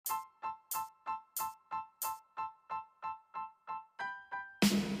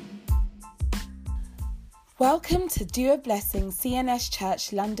Welcome to Do a Blessing CNS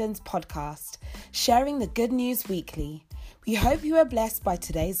Church London's podcast, sharing the good news weekly. We hope you are blessed by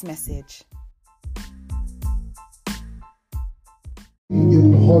today's message.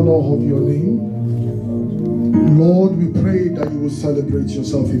 In honor of your name, Lord, we pray that you will celebrate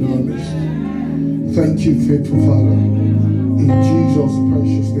yourself in our midst. Thank you, faithful Father. In Jesus'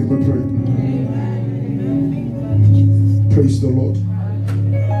 precious name we pray. Praise the Lord.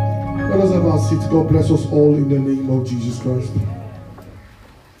 Let us have our seat. God bless us all in the name of Jesus Christ.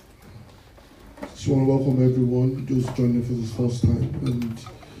 Just want to welcome everyone who's joining for this first time, and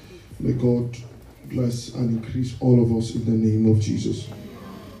may God bless and increase all of us in the name of Jesus.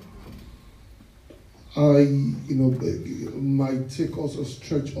 Might take us a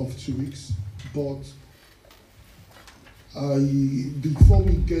stretch of 2 weeks, but before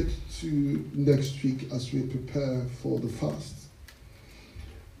we get to next week as we prepare for the fast,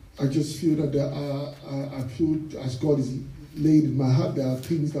 I just feel that I feel as God is laid in my heart, there are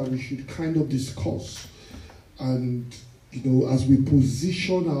things that we should kind of discuss, and as we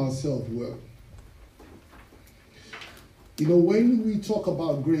position ourselves well. When we talk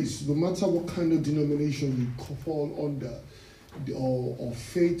about grace, no matter what kind of denomination you fall under, or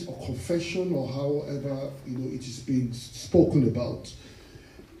faith or confession or however it is being spoken about,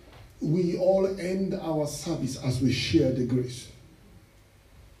 we all end our service as we share the grace.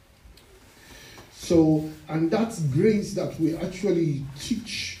 So, and that grace that we actually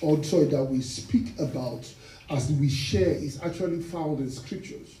teach, that we speak about as we share, is actually found in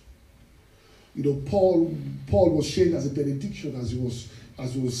scriptures. Paul was sharing as a benediction as he was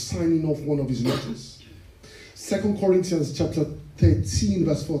signing off one of his letters. 2 Corinthians chapter 13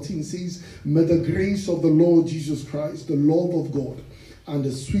 verse 14 says, "May the grace of the Lord Jesus Christ, the love of God, and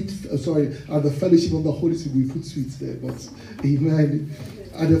the fellowship of the Holy Spirit," we put sweet there, but amen,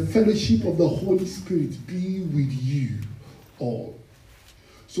 "and the fellowship of the Holy Spirit be with you all."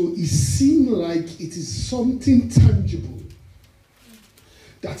 So it seems like it is something tangible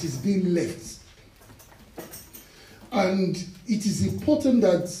that is being left. And it is important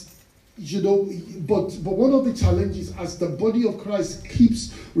that, but one of the challenges as the body of Christ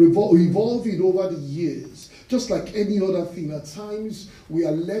keeps evolving over the years, just like any other thing, at times we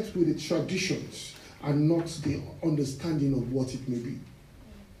are left with the traditions and not the understanding of what it may be.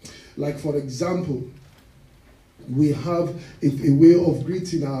 Like, for example, we have a way of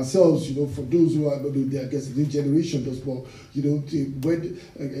greeting ourselves, for those who are, I guess, the new generation does, but, when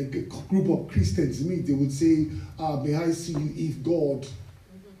a group of Christians meet, they would say, "May I see you if God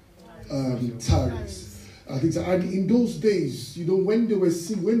tarries." I think so. And in those days, when they were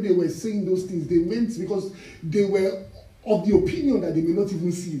saying those things, they meant because they were of the opinion that they may not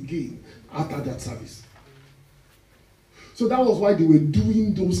even see again after that service. So that was why they were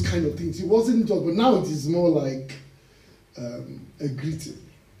doing those kind of things. It wasn't just, but now it is more like a greeting.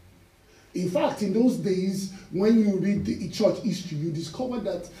 In fact, in those days, when you read the church history, you discover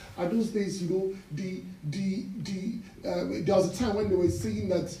that at those days, there was a time when they were saying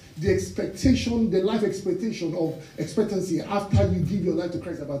that the life expectancy after you give your life to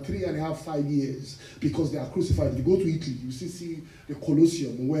Christ, about 3.5, 5 years, because they are crucified. If you go to Italy, you see the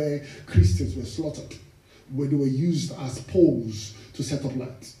Colosseum where Christians were slaughtered, where they were used as poles to set up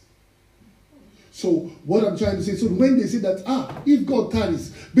lights. So what I'm trying to say, so when they say that, if God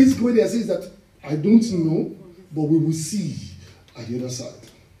tarries, basically what they are saying is that, I don't know, but we will see at the other side.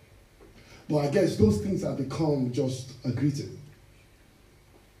 But I guess those things have become just a greeting.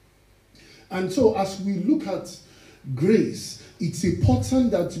 And so as we look at grace, it's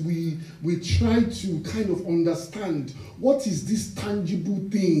important that we try to kind of understand what is this tangible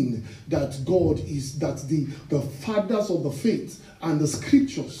thing that God is, that the fathers of the faith and the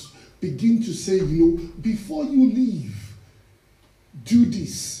scriptures begin to say, before you leave, do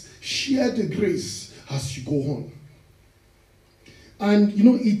this, share the grace as you go on. And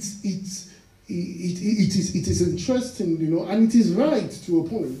it is interesting, and it is right to a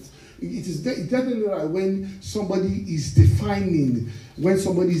point. It is definitely right when somebody is defining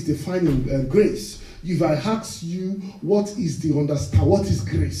grace. If I ask you what is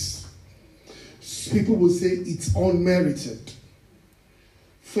grace, people will say it's unmerited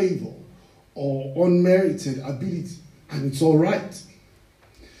favor or unmerited ability, and it's all right.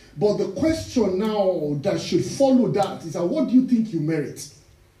 But the question now that should follow that is, what do you think you merit?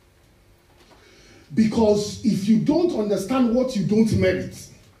 Because if you don't understand what you don't merit,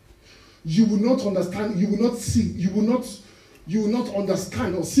 you will not understand, you will not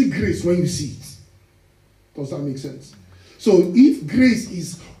understand or see grace when you see it. Does that make sense? So if grace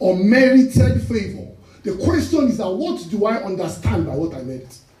is unmerited favor, the question is that what do I understand by what I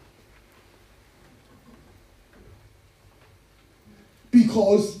merit?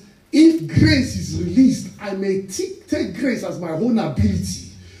 Because if grace is released, I may take grace as my own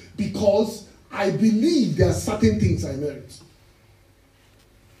ability, because I believe there are certain things I merit.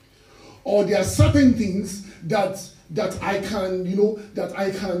 Or there are certain things that I can, that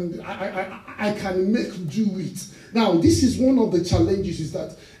I can make do with. Now, this is one of the challenges, is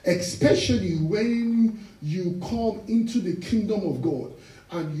that especially when you come into the kingdom of God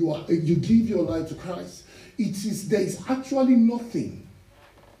and you give your life to Christ, there is actually nothing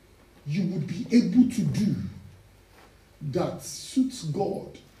you would be able to do that suits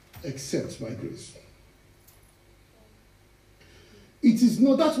God except by grace. It is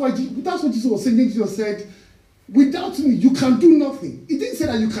not, that's what Jesus was saying. Jesus said, without me, you can do nothing. He didn't say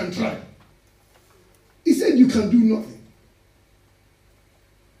that you can try. He said you can do nothing.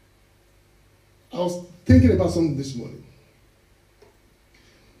 I was thinking about something this morning.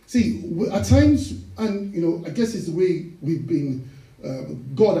 See, at times, and I guess it's the way we've been,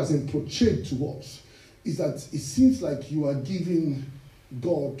 God has been portrayed to us, is that it seems like you are giving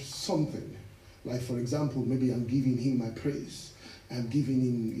God something. Like, for example, maybe I'm giving him my praise. I'm giving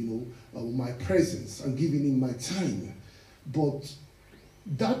him, my presence. I'm giving him my time. But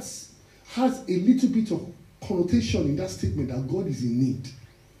that has a little bit of connotation in that statement that God is in need.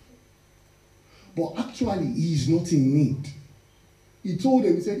 But actually, he is not in need. He told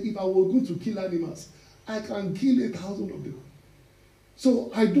them, he said, if I were going to kill animals, I can kill 1,000 of them.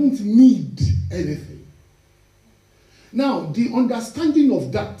 So I don't need anything. Now, the understanding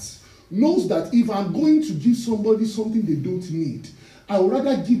of that knows that if I'm going to give somebody something they don't need, I would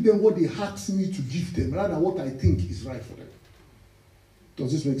rather give them what they ask me to give them rather than what I think is right for them.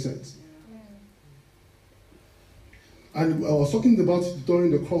 Does this make sense? Yeah. And I was talking about it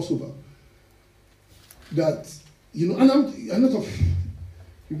during the crossover. That, and I'm not talking,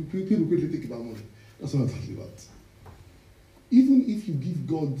 people quickly think about money. That's what I'm talking about. Even if you give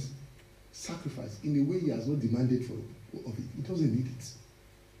God sacrifice in a way he has not demanded of it, he doesn't need it.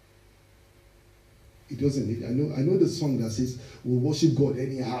 It doesn't need it. I know the song that says, we'll worship God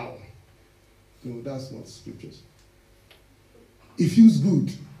anyhow. No, that's not scriptures. It feels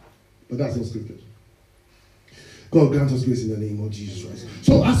good, but that's not scriptures. God grant us grace in the name of Jesus Christ.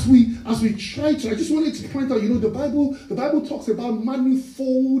 So as we try to, I just wanted to point out, the Bible talks about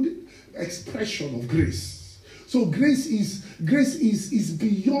manifold expression of grace. So grace is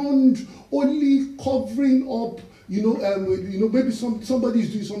beyond only covering up, maybe somebody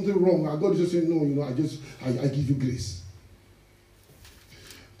is doing something wrong, and God is just saying, no, I give you grace.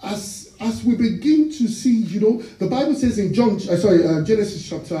 As we begin to see, the Bible says in Genesis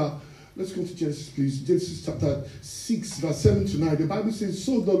chapter, let's go to Genesis, please. Genesis chapter 6, verse 7 to 9. The Bible says,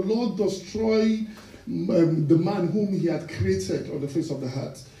 so the Lord destroyed the man whom he had created on the face of the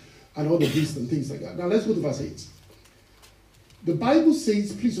earth, and all the beasts and things like that. Now let's go to verse 8. The Bible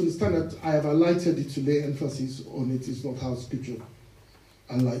says, please understand that I have highlighted it to lay emphasis on it. It's not how scripture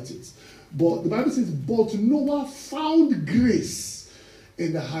highlights it. But the Bible says, but Noah found grace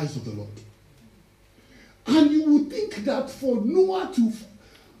in the eyes of the Lord. And you would think that for Noah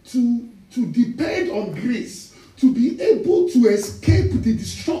to depend on grace, to be able to escape the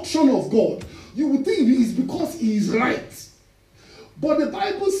destruction of God, you would think it is because he is right. But the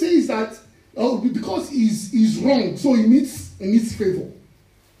Bible says that because he's wrong, so he needs favor.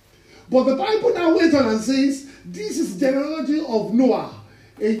 But the Bible now went on and says, this is the genealogy of Noah.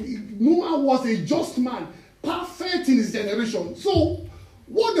 Noah was a just man, perfect in his generation. So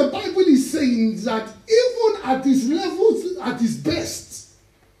what the Bible is saying is that even at his levels, at his best,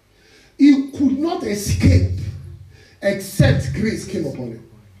 he could not escape except grace came upon him.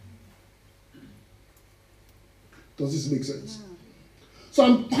 Does this make sense? So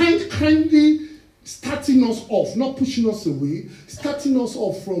I'm kindly starting us off, not pushing us away, starting us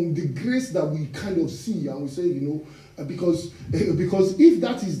off from the grace that we kind of see, and we say, because if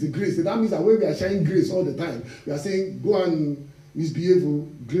that is the grace, that means that when we are sharing grace all the time, we are saying, go and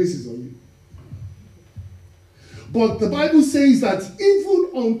misbehave, grace is on you. But the Bible says that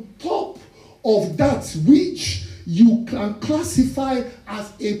even on top of that which you can classify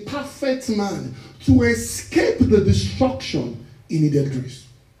as a perfect man, to escape the destruction, he needed grace.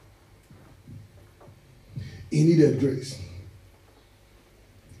 He needed grace.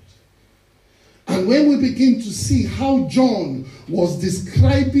 And when we begin to see how John was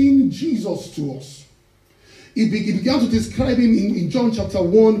describing Jesus to us, he began to describe him in John chapter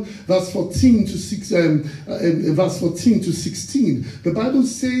 1, verse 14 to 16. The Bible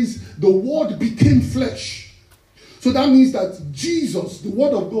says the Word became flesh. So that means that Jesus, the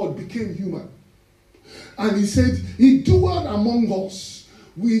Word of God, became human. And he said, he dwelt among us.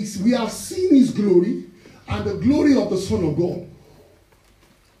 We have seen his glory and the glory of the Son of God,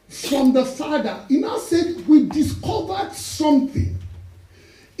 from the Father. He now said, we discovered something.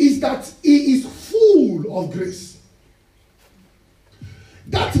 Is that he is full of grace.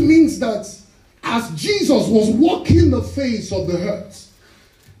 That means that as Jesus was walking the face of the earth,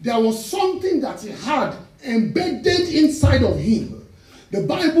 there was something that he had embedded inside of him. The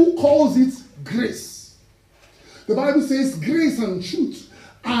Bible calls it grace. The Bible says grace and truth.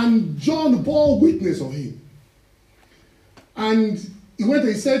 And John bore witness of him. And he went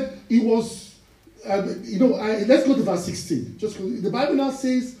and he said he was, let's go to verse 16. The Bible now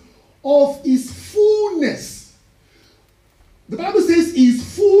says, of his fullness. The Bible says he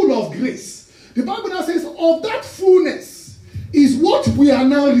is full of grace. The Bible now says of that fullness is what we are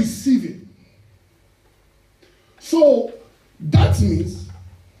now receiving. So that means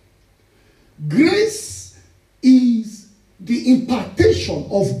grace is the impartation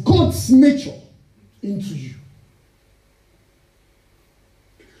of God's nature into you.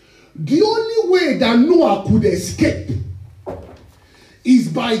 The only way that Noah could escape is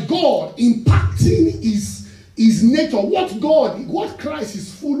by God impacting his nature, what Christ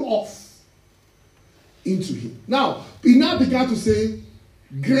is full of, into him. Now, he now began to say,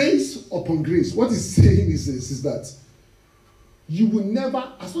 grace upon grace. What he's saying is this, is that you will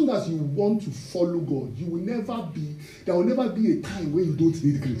never, as long as you want to follow God, there will never be a time when you don't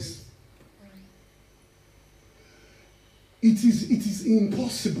need grace. It is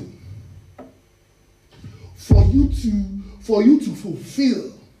impossible for you to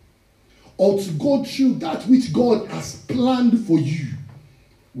fulfill or to go through that which God has planned for you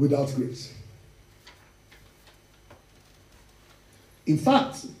without grace. In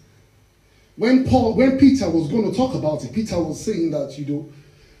fact, when Peter was going to talk about it, Peter was saying that,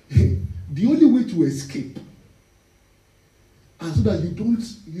 the only way to escape, and so that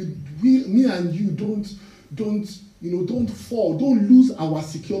me and you don't fall, don't lose our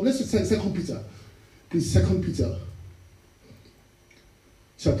security. Let's just say 2 Peter. Please, 2 Peter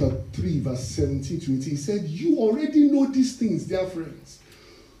chapter 3, verse 17 to 18. He said, you already know these things, dear friends.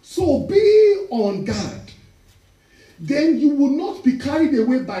 So be on guard. Then you will not be carried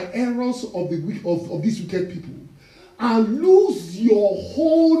away by errors of these wicked people and lose your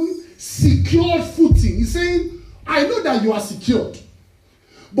own secure footing. He's saying, I know that you are secured.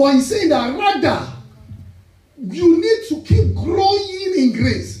 But he's saying that rather, you need to keep growing in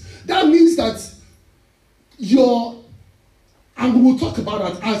grace. That means that and we will talk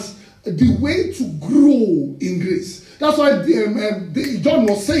about that as the way to grow in grace. That's why John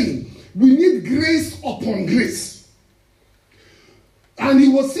was saying, we need grace upon grace. And he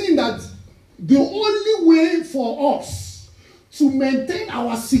was saying that the only way for us to maintain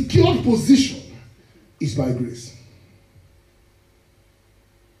our secured position is by grace.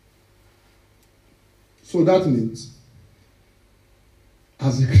 So that means,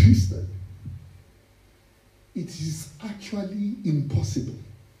 as a Christian, it is actually impossible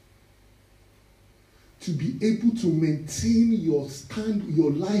to be able to maintain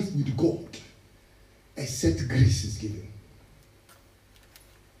your life with God except grace is given.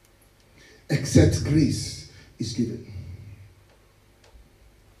 Except grace is given.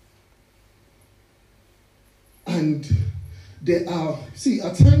 And there are,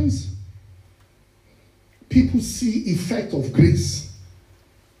 at times, people see effect of grace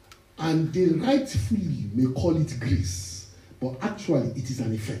and they rightfully may call it grace, but actually it is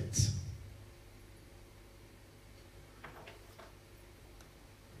an effect.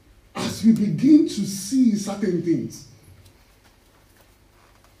 As we begin to see certain things,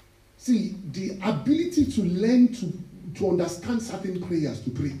 the ability to learn to understand certain prayers to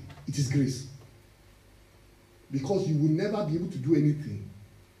pray, it is grace. Because you will never be able to do anything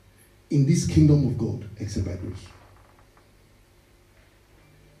in this kingdom of God except by grace.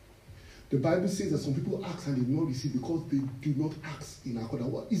 The Bible says that some people ask and they do not receive because they do not ask in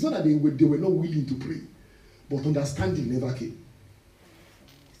accordance. It's not that they were not willing to pray, but understanding never came.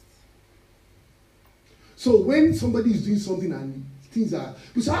 So when somebody is doing something and things are,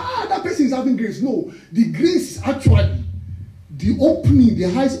 you say, that person is having grace. No, the grace is actually the opening, the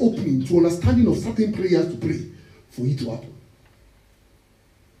highest opening to understanding of certain prayers to pray for it to happen.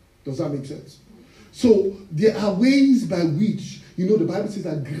 Does that make sense? So there are ways by which, the Bible says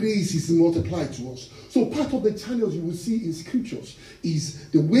that grace is multiplied to us. So part of the channels you will see in scriptures is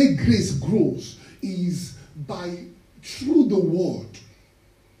the way grace grows is through the word.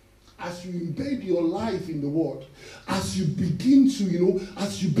 As you embed your life in the word, as you begin to,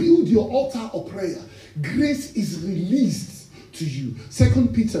 as you build your altar of prayer, grace is released to you. 2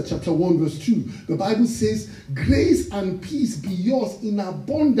 Peter chapter 1 verse 2, the Bible says, grace and peace be yours in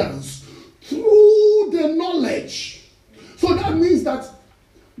abundance through the knowledge. So that means that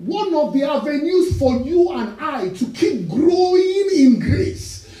one of the avenues for you and I to keep growing in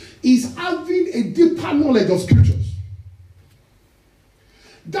grace is having a deeper knowledge of scriptures.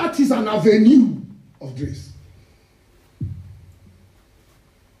 That is an avenue of grace.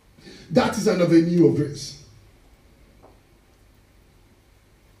 That is an avenue of grace.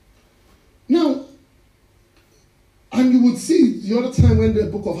 Now, and you would see the other time when the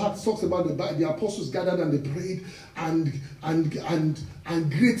book of Acts talks about the apostles gathered and they prayed, and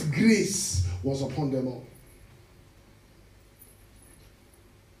great grace was upon them all.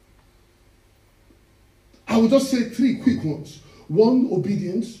 I will just say 3 quick ones. 1,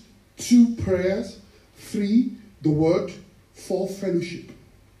 obedience. 2, prayers. 3, the word. 4, fellowship.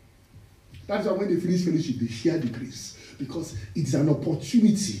 That's why when they finish fellowship, they share the grace, because it's an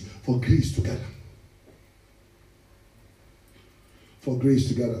opportunity for grace to gather. For grace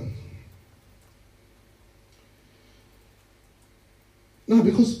to gather. Now,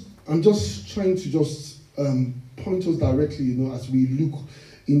 because I'm just trying to point us directly, as we look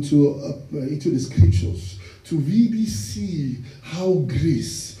into the scriptures, to really see how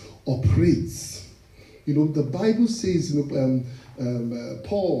grace operates. The Bible says,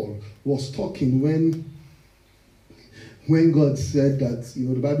 Paul was talking when God said that,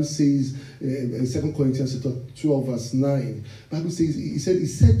 the Bible says in 2 Corinthians 12 verse 9, the Bible says, he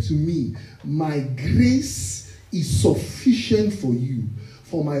said to me, my grace is sufficient for you,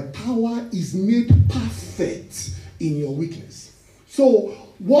 for my power is made perfect in your weakness. So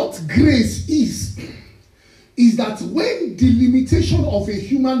what grace is that when the limitation of a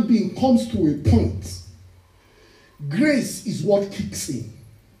human being comes to a point, grace is what kicks in.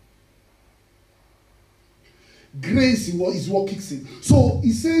 Grace is what kicks in. So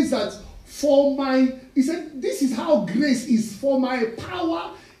he says that this is how grace is. For my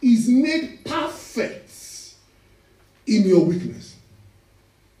power is made perfect in your weakness.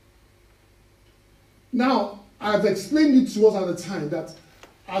 Now, I've explained it to us at the time that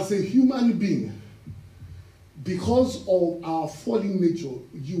as a human being, because of our fallen nature,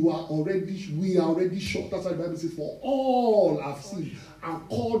 we are already short. That's why the Bible says, for all have sinned and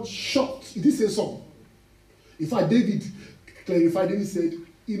called short. It did say so. In fact, David clarified, David said,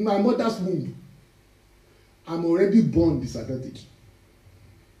 in my mother's womb, I'm already born disadvantaged.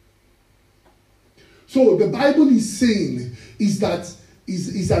 So the Bible is saying he said,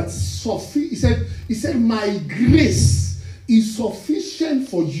 my grace is sufficient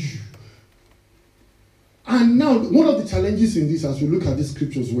for you. And now, one of the challenges in this, as we look at this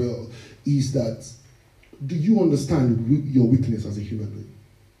scripture as well, is that, do you understand your weakness as a human being?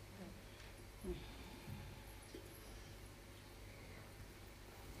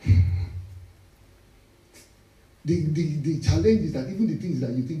 The challenge is that even the things that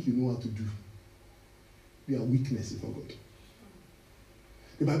you think you know how to do, they are weaknesses for God.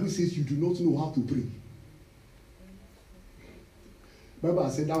 The Bible says you do not know how to pray. The Bible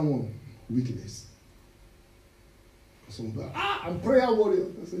has said that one, weakness. Some people, I'm prayer warrior.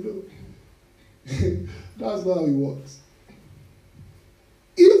 I said, no. That's not how it works.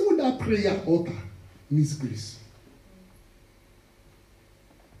 Even that prayer altar needs grace.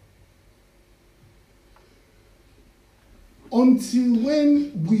 Until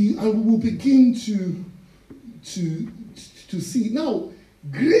when we will begin to see. Now,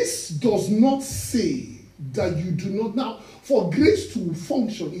 grace does not say that you do not. Now, for grace to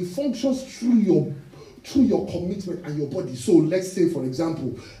function, it functions through your commitment and your body. So let's say, for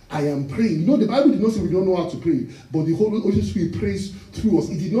example, I am praying. The Bible did not say we don't know how to pray, but the Holy Spirit prays through us.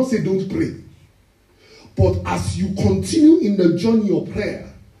 It did not say don't pray. But as you continue in the journey of prayer,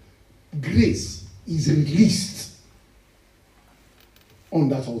 grace is released on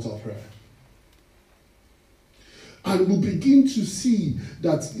that altar of prayer. And we'll begin to see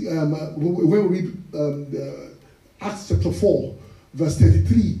that when we read Acts chapter 4, verse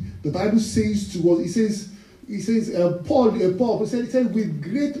 33, the Bible says to us, Paul said, with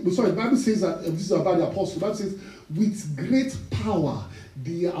great, the Bible says that, this is about the apostles, the Bible says, with great power,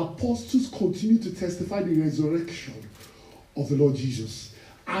 the apostles continue to testify the resurrection of the Lord Jesus.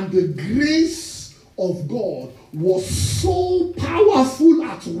 And the grace of God was so powerful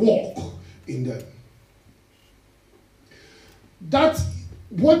at work in them. This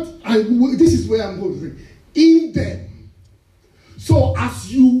is where I'm going to say, in them. So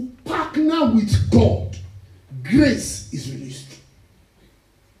as you partner with God, grace is released.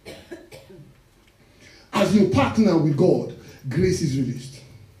 As you partner with God, grace is released.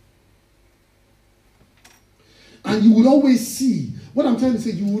 And you will always see, what I'm trying to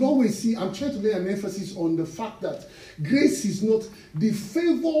say, I'm trying to lay an emphasis on the fact that grace is not the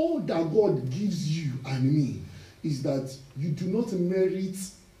favor that God gives you and me, is that you do not merit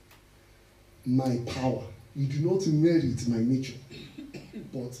my power. You do not merit my nature.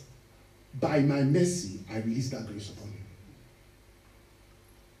 But by my mercy, I release that grace upon you.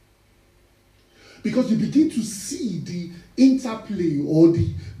 Because you begin to see the interplay or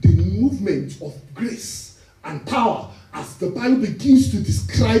the movement of grace and power as the Bible begins to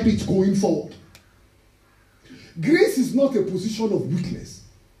describe it going forward. Grace is not a position of weakness.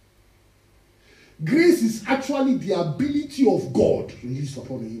 Grace is actually the ability of God released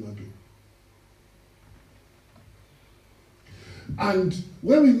upon a human being. And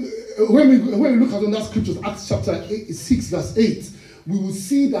when we look at that scriptures, Acts chapter 6, verse 8, we will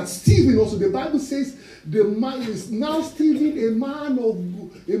see that Stephen also, the Bible says, the man is now Stephen, a man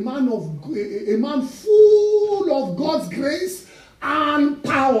full of God's grace and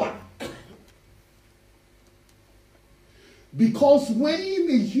power. Because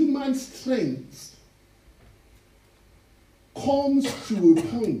when a human strength comes to a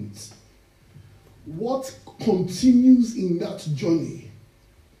point, what continues in that journey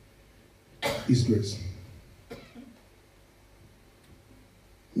is grace.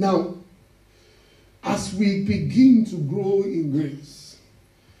 Now, as we begin to grow in grace,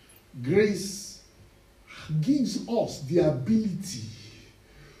 grace gives us the ability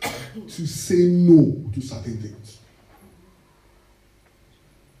to say no to certain things.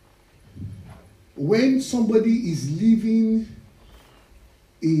 When somebody is living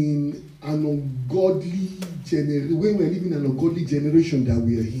in an ungodly generation, when we're living in an ungodly generation that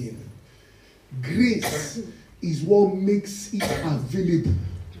we are in, grace is what makes it available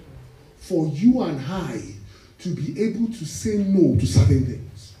for you and I to be able to say no to certain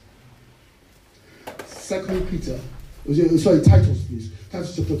things. Titus, please.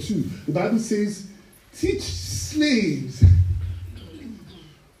 Titus chapter 2. The Bible says, teach slaves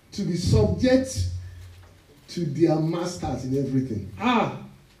to be subject to their masters in everything. How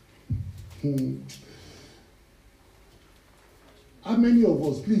many of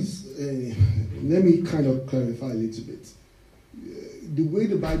us, please, let me kind of clarify a little bit. The way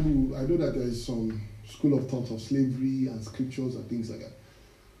the Bible, I know that there is some school of thought of slavery and scriptures and things like that.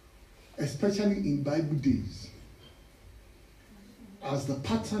 Especially in Bible days, as the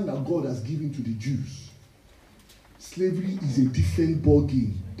pattern that God has given to the Jews, slavery is a different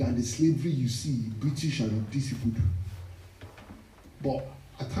ballgame than the slavery you see British and these people do. But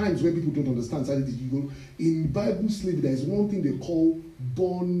at times when people don't understand, in Bible slavery, there is one thing they call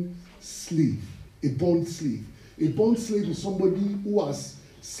bond slave. A bond slave. A bond slave is somebody who has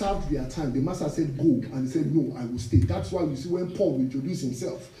served their time. The master said, go, and he said, no, I will stay. That's why you see when Paul will introduce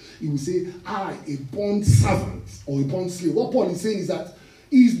himself, he will say, I, a bond servant or a bond slave. What Paul is saying is that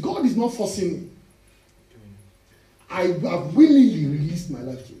God is not forcing me. I have willingly released my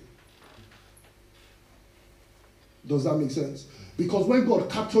life to you. Does that make sense? Because when God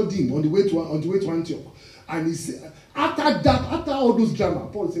captured him on the way to Antioch, and he said, after all those drama,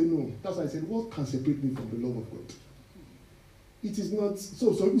 Paul said, no. That's why I said, what can separate me from the love of God? It is not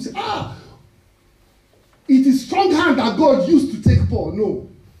so people say, it is strong hand that God used to take Paul. No.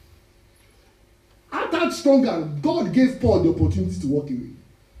 At that strong hand, God gave Paul the opportunity to walk away.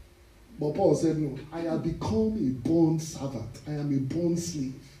 But Paul said, no, I have become a bond servant. I am a bond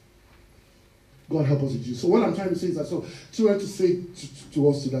slave. God help us with you. So what I'm trying to say is that, to say to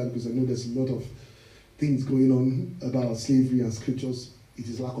us today, because I know there's a lot of things going on about slavery and scriptures, it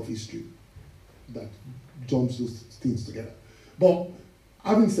is lack of history that jumps those things together. But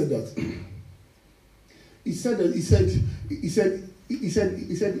having said that, he said,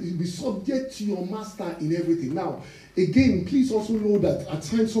 be subject to your master in everything. Now, again, please also know that at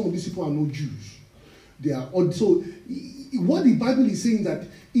times some of these people are not Jews. They are also, what the Bible is saying that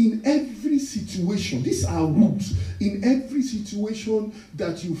in every situation, these are rules. In every situation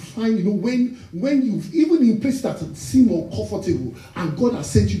that you find, when you've, even in places that seem uncomfortable, and God has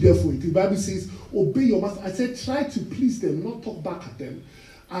sent you there for it, the Bible says, obey your master. I said, try to please them, not talk back at them.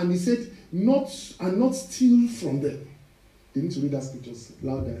 And he said, not steal from them. They need to read that scriptures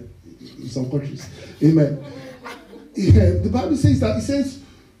louder in some countries. Amen. The Bible says that, it says,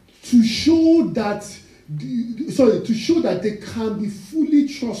 to show that they can be fully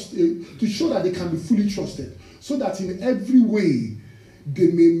trusted, so that in every way they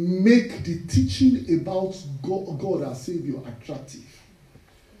may make the teaching about God our Savior attractive.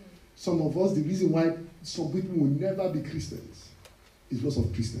 Some of us, the reason why some people will never be Christians is because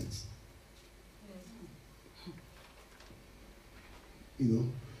of Christians.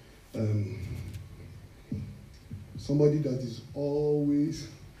 Somebody that is always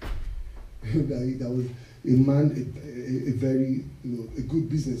that was a man, a very a good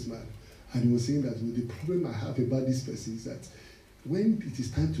businessman, and he was saying that the problem I have about this person is that when it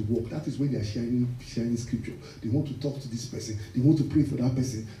is time to work, that is when they are sharing scripture. They want to talk to this person. They want to pray for that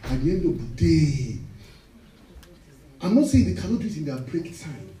person. At the end of the day, I'm not saying they cannot do it in their break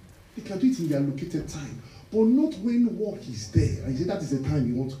time. They can do it in their allocated time. But not when work is there. And you say that is the time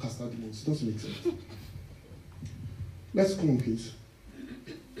you want to cast out demons. It doesn't make sense. Let's come on, please.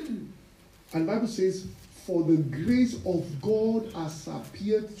 And the Bible says, for the grace of God has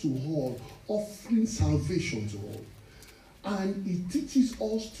appeared to all, offering salvation to all. And it teaches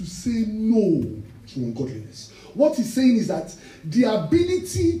us to say no to ungodliness. What he's saying is that the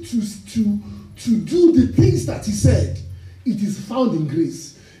ability to do the things that he said, it is found in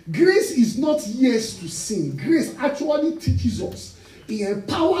grace. Grace is not yes to sin. Grace actually teaches us. It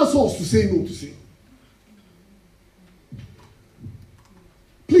empowers us to say no to sin.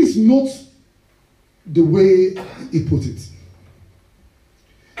 Please note the way he put it.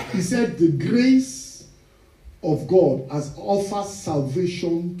 He said the grace of God has offered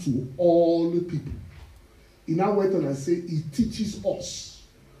salvation to all people. He now went on and said, he teaches us.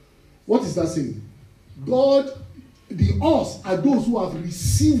 What is that saying? God, the us are those who have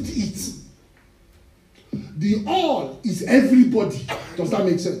received it. The all is everybody. Does that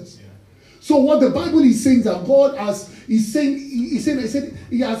make sense? Yeah. So what the Bible is saying that God has, he said,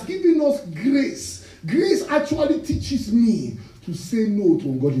 he has given us grace. Grace actually teaches me to say no to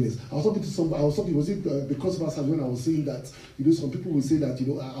ungodliness. I was talking, was it the customers when I was saying that, some people will say that,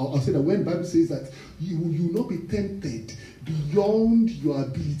 I'll say that when the Bible says that you will not be tempted beyond your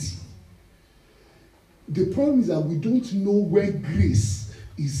ability. The problem is that we don't know where grace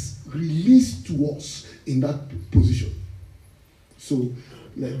is released to us in that position. So,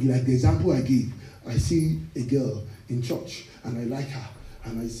 like the example I gave, I see a girl in church and I like her,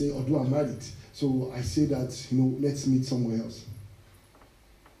 and I say, although I'm married, so I say that, let's meet somewhere else.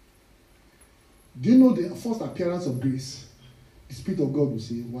 Do you know the first appearance of grace? The Spirit of God will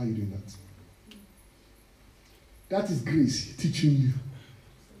say, why are you doing that? That is grace teaching you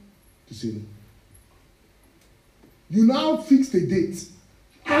to say no. You now fix the date.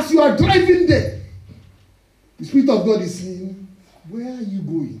 As you are driving there, the Spirit of God is saying, where are you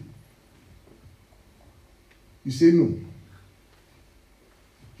going? You say no.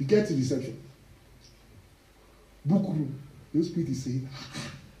 You get to reception. Book room. The Spirit is saying,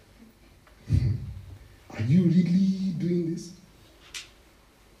 are you really doing this?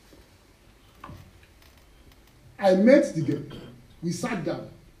 I met the girl. We sat down.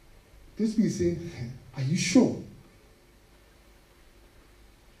 The Spirit is saying, are you sure?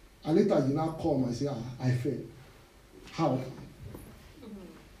 And later you now come and say, I failed. How?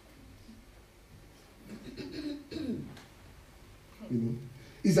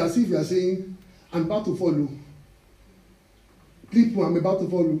 It's as if you are saying, I'm about to follow. People, I'm about to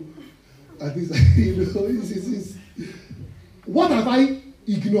follow. At least, what have I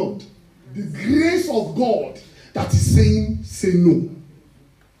ignored? The grace of God that is saying, say no.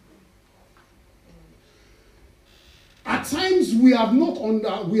 At times we have not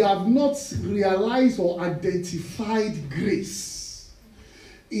realized or identified grace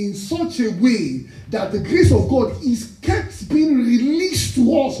in such a way that the grace of God is kept being released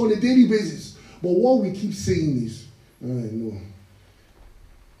to us on a daily basis. But what we keep saying is, no.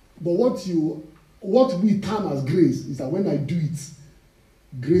 But what we term as grace is that when I do it,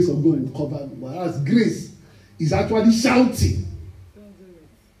 grace of God will cover me. Whereas grace is actually shouting,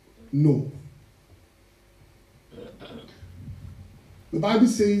 no. The Bible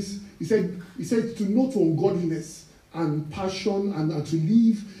says, he said to know to ungodliness and passion and to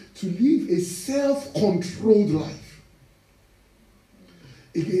live a self-controlled life.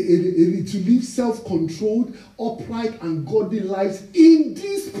 To live self-controlled, upright, and godly lives in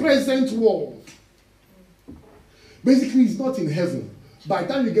this present world. Basically, it's not in heaven. By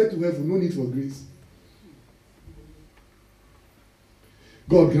the time you get to heaven, no need for grace.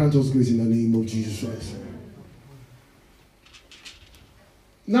 God grant us grace in the name of Jesus Christ.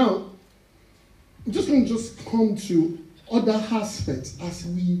 Now, I'm just going to come to other aspects for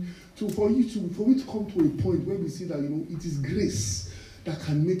we to come to a point where we see that it is grace that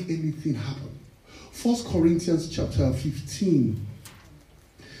can make anything happen. 1 Corinthians chapter 15,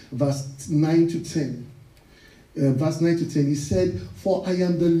 verse 9 to 10. Verse 9 to 10, he said, "For I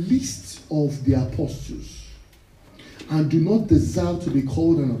am the least of the apostles, and do not deserve to be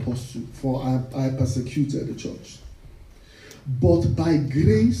called an apostle, for I persecuted the church. But by the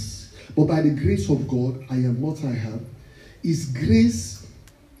grace of God, I am what I am. His grace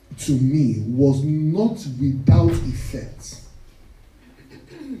to me was not without effect.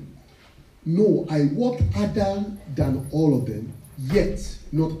 No, I worked harder than all of them, yet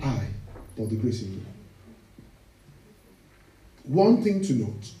not I, but the grace in me." One thing to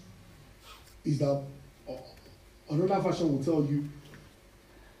note is that another version will tell you,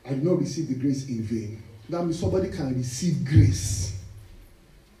 I did not receive the grace in vain. That means somebody can receive grace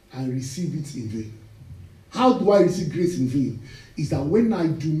and receive it in vain. How do I receive grace in vain? Is that when I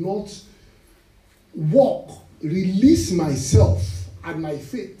do not release myself and my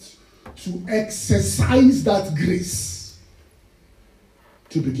faith to exercise that grace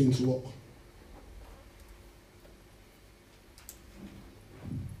to begin to walk.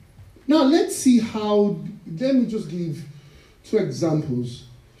 Now let's see how, let me just give 2 examples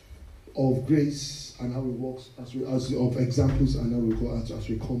of grace and how it works as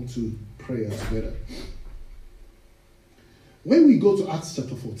we come to prayer together. When we go to Acts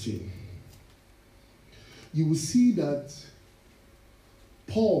chapter 14, you will see that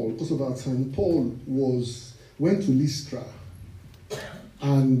Paul, because of our time, Paul went to Lystra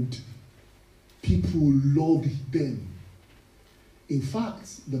and people loved them. In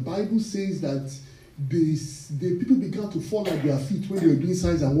fact, the Bible says that the people began to fall at their feet when they were doing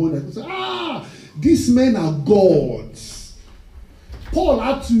signs and wonders. They said, these men are gods.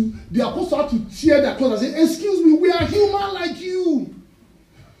 The apostle had to tear their clothes and say, excuse me, we are human like you.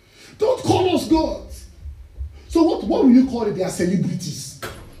 Don't call us gods. So what will you call it? They are celebrities.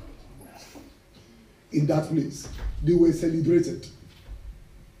 In that place, they were celebrated.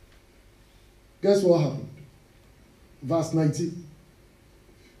 Guess what happened? Verse 19.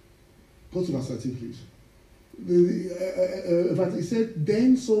 Go to verse 19, please. But he said,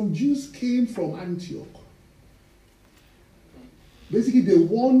 then some Jews came from Antioch. Basically, they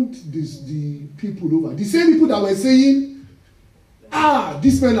warned the people over. The same people that were saying,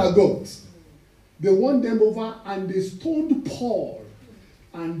 these men are gods. They warned them over and they stoned Paul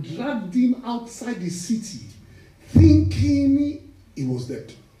and dragged him outside the city, thinking he was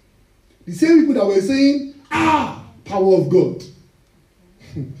dead. The same people that were saying, power of God.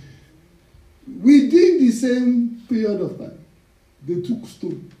 Within the same period of time, they took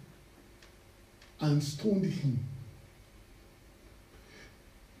stone and stoned him.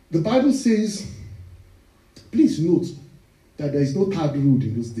 The Bible says, please note that there is no third road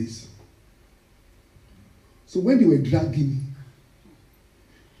in those days. So when they were dragging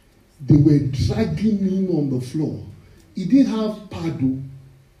him on the floor. He didn't have paddle.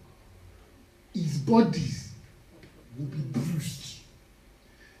 His body would be bruised.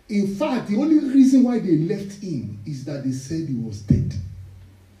 In fact, the only reason why they left him is that they said he was dead.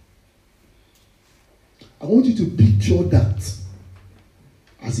 I want you to picture that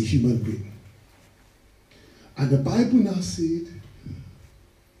as a human being. And the Bible now said,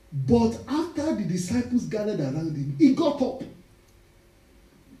 but after the disciples gathered around him, he got up.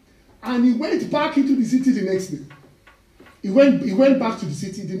 And he went back into the city the next day. He went back to the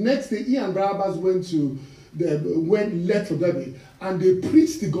city. The next day, he and Barnabas left for Derbe, and they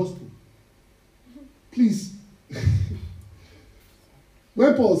preached the gospel. Please.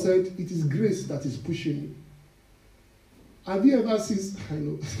 When Paul said, it is grace that is pushing you. Have you ever seen, I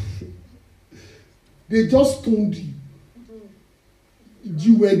know, they just stoned you.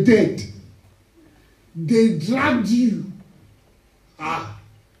 You were dead. They dragged you. God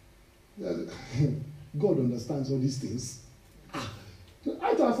understands all these things.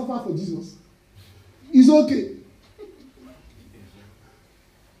 I thought I suffer for Jesus. It's okay.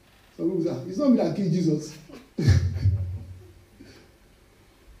 Some people say, it's not me that killed Jesus.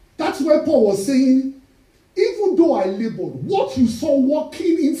 That's why Paul was saying, even though I labored, what you saw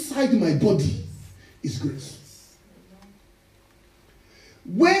walking inside my body is grace.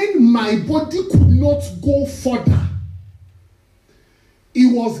 When my body could not go further,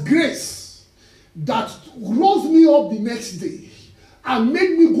 it was grace that rose me up the next day and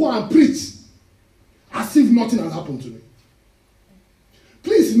made me go and preach as if nothing had happened to me.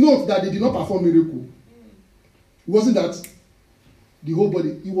 Please note that they did not perform miracle. It wasn't that the whole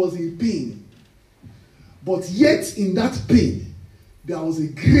body, it was in pain. But yet in that pain, there was a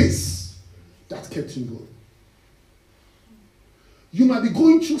grace that kept him going. You might be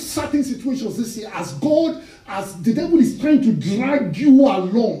going through certain situations this year as the devil is trying to drag you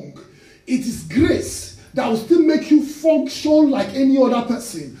along. It is grace that will still make you function like any other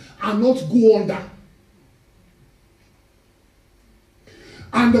person and not go under.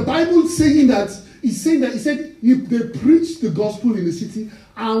 And the Bible saying that, he said they preached the gospel in the city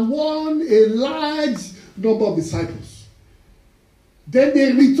and won a large number of disciples. Then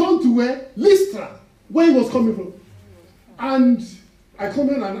they returned to where? Lystra, where he was coming from. And I come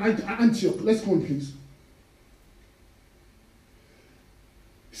in and Antioch. Let's go on, please.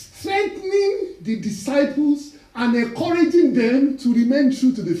 Strengthening the disciples and encouraging them to remain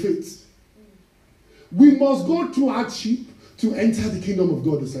true to the faith. We must go through hardship to enter the kingdom of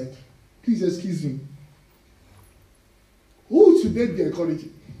God. It's like, please excuse me. Who should they be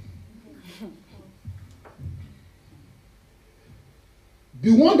encouraging?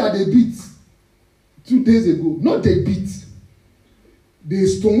 The one that they beat 2 days ago, not they beat, they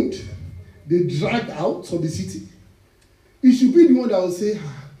stoned, they dragged out of the city. It should be the one that will say,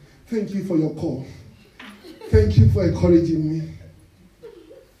 thank you for your call. Thank you for encouraging me.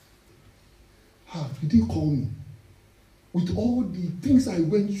 You didn't call me. With all the things I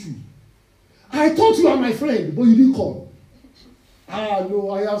went through. I thought you were my friend, but you didn't call.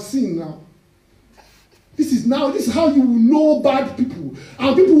 No, I have seen now. This is how you will know bad people.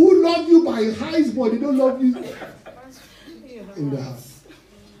 And people who love you by eyes, but they don't love you in the heart.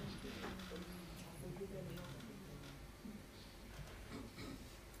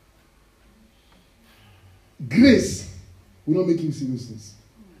 Grace will not make you seriousness.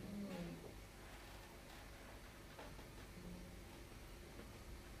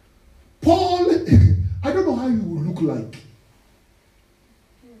 Paul, I don't know how he would look like.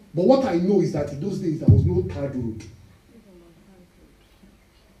 But what I know is that in those days, there was no third road.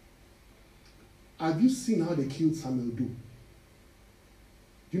 Have you seen how they killed Samuel Doe? Do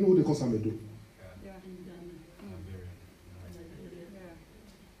you know what they call Samuel Doe? Yeah.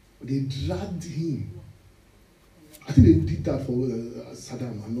 They dragged him. I think they did that for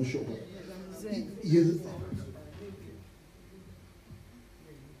Saddam. I'm not sure. But yes.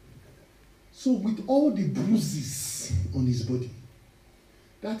 So with all the bruises on his body,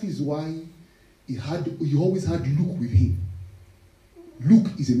 that is why he always had Luke with him. Luke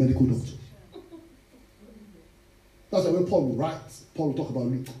is a medical doctor. That's why when Paul will write, Paul will talk about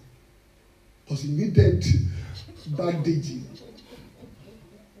Luke. Because he needed bandaging.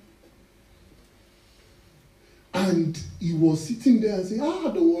 And he was sitting there and saying,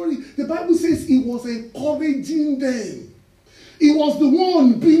 don't worry. The Bible says he was encouraging them. He was the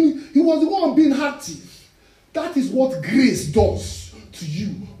one being active. That is what grace does to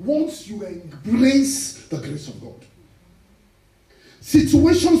you once you embrace the grace of God.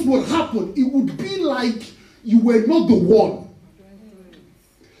 Situations will happen. It would be like you were not the one.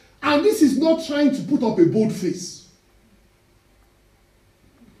 And this is not trying to put up a bold face.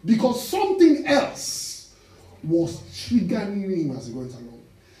 Because something else was triggering him as he went along.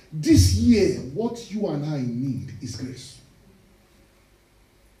 This year, what you and I need is grace.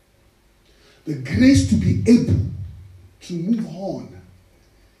 The grace to be able to move on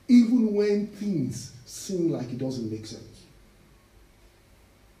even when things seem like it doesn't make sense.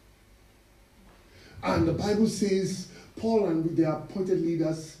 And the Bible says Paul and their appointed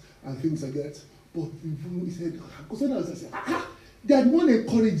leaders and things like that. But he said, they had one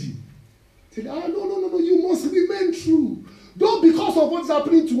encouraging. He said, no, you must remain true. Don't, because of what's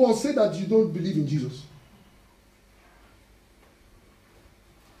happening to us, say that you don't believe in Jesus.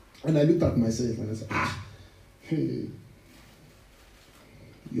 And I looked at myself and I said, hey,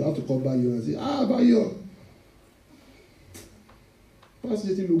 you have to come by you and say, Bayo, Pastor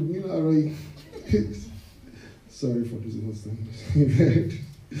Jeti Lugwila Roy. Sorry for this understanding.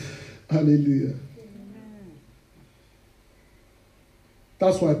 Hallelujah. Amen.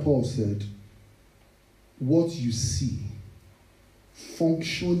 That's why Paul said, what you see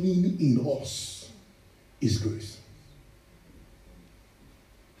functioning in us is grace.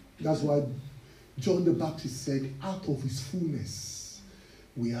 That's why John the Baptist said, out of his fullness,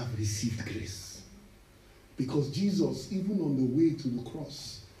 we have received grace. Because Jesus, even on the way to the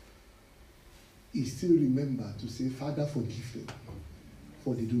cross, he still remembered to say, Father, forgive them,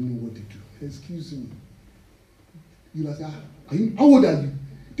 for they don't know what they do. Excuse me. You know, how old are you?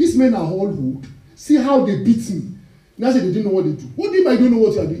 These men are all old. See how they beat me. Now say they didn't know what they do. What do you mean I don't know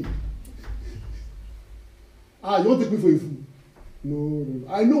what you are doing? You won't take me for a fool. No.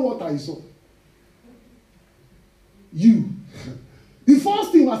 I know what I saw. You. The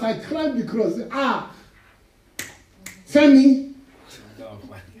first thing was I climbed the cross. Femi.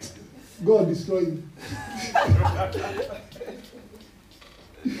 God destroy you.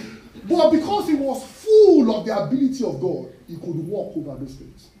 But because he was full of the ability of God, he could walk over those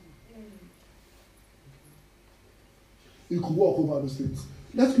things. He could walk over those things.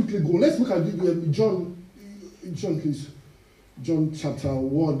 Let's quickly go. Let's look at John, please. John chapter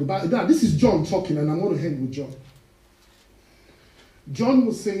 1. This is John talking, and I'm going to end with John. John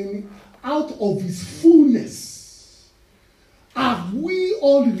was saying, out of his fullness have we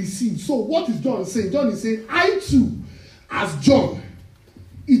all received. So what is John saying? John is saying, I too, as John,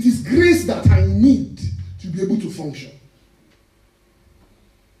 it is grace that I need to be able to function.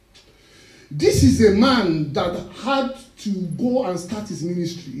 This is a man that had to go and start his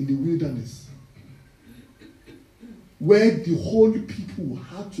ministry in the wilderness. where the holy people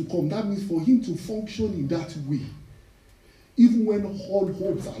had to come. That means for him to function in that way, even when all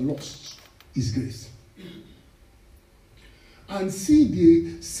hopes are lost, is grace. And see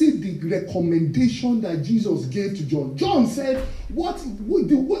the recommendation that Jesus gave to John. John said, what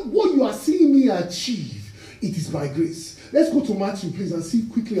you are seeing me achieve, it is by grace. Let's go to Matthew, please, and see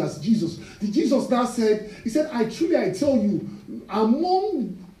quickly as Jesus. Jesus now said, he said, I tell you,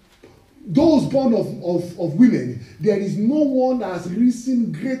 among those born of women, there is no one that has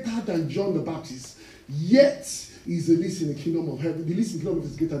risen greater than John the Baptist. Yet, he's the least in the kingdom of heaven. The least in the kingdom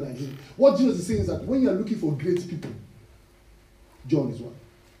is greater than him. What Jesus is saying is that when you are looking for great people, John is one.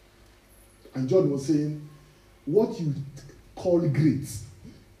 And John was saying, what you call great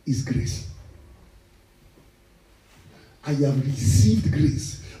is grace. I have received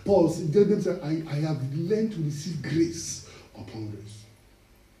grace. Paul said, I have learned to receive grace upon grace.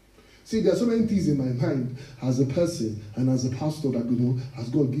 See, there are so many things in my mind as a person and as a pastor that, as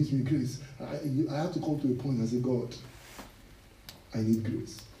God gives me grace, I have to come to a point and say, God, I need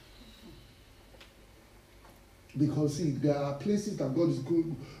grace. Because, see, there are places that God is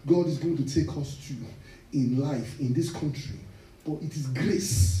going to take us to in life, in this country. But it is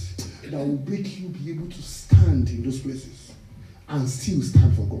grace that will make you be able to stand in those places and still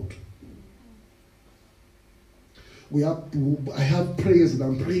stand for God. I have prayers that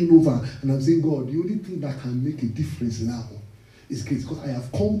I'm praying over, and I'm saying, God, the only thing that can make a difference now is grace. Because I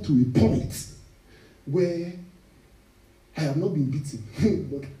have come to a point where I have not been beaten,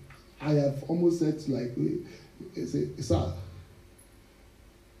 but I have almost said, like, sir,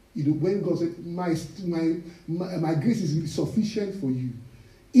 when God said, my grace is sufficient for you.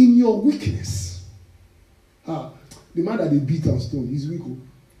 In your weakness, the man that they beat and stone, he's weak.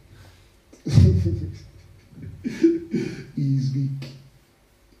 He is weak.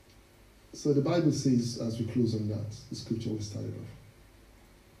 So the Bible says, as we close on that, the scripture we started off.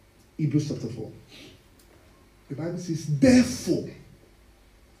 Hebrews chapter 4. The Bible says, therefore,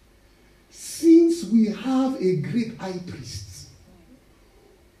 since we have a great high priest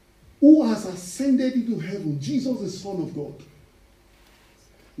who has ascended into heaven, Jesus the Son of God,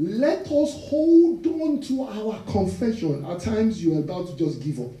 let us hold on to our confession. At times you are about to just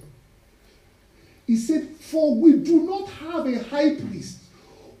give up. He said, for we do not have a high priest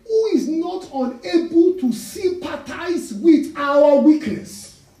who is not unable to sympathize with our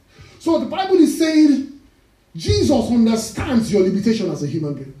weakness. So the Bible is saying, Jesus understands your limitation as a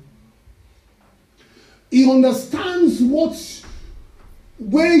human being. He understands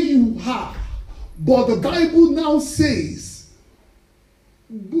where you are. But the Bible now says,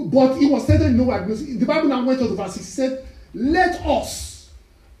 but he was stated in no agreement. The Bible now went on to verse 6. He said, let us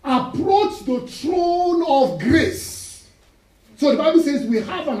approach the throne of grace. So the Bible says we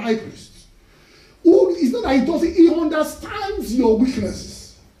have an high priest who is not that he understands your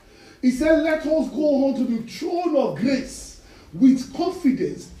weaknesses. He said, let us go on to the throne of grace with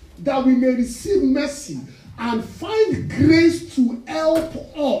confidence that we may receive mercy and find grace to help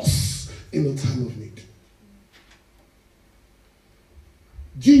us in the time of need.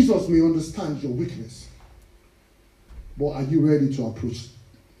 Jesus may understand your weakness, but are you ready to approach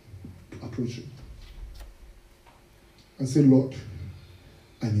him and say, Lord,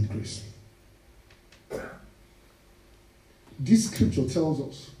 I need grace? This scripture tells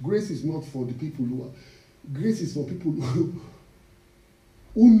us grace is not for the people grace is for people who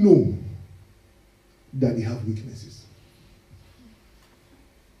know that they have weaknesses.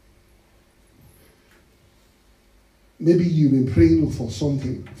 Maybe you've been praying for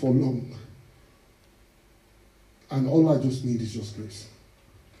something for long, and all I just need is just grace.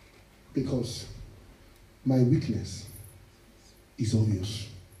 Because my weakness is obvious.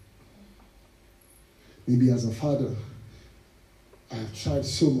 Maybe as a father, I have tried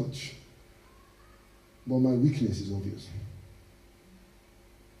so much, but my weakness is obvious.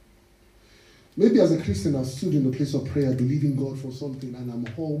 Maybe as a Christian, I've stood in the place of prayer, believing God for something, and I'm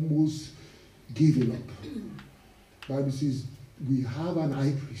almost giving up. The Bible says we have an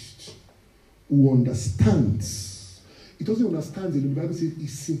high priest who understands. He doesn't understand it. The Bible says he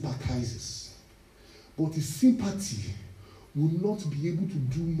sympathizes. But his sympathy will not be able to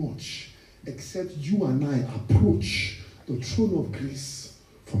do much except you and I approach the throne of grace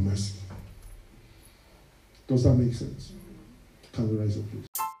for mercy. Does that make sense? Can we rise up, please?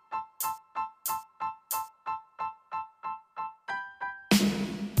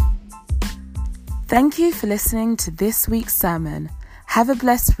 Thank you for listening to this week's sermon. Have a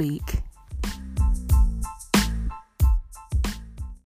blessed week.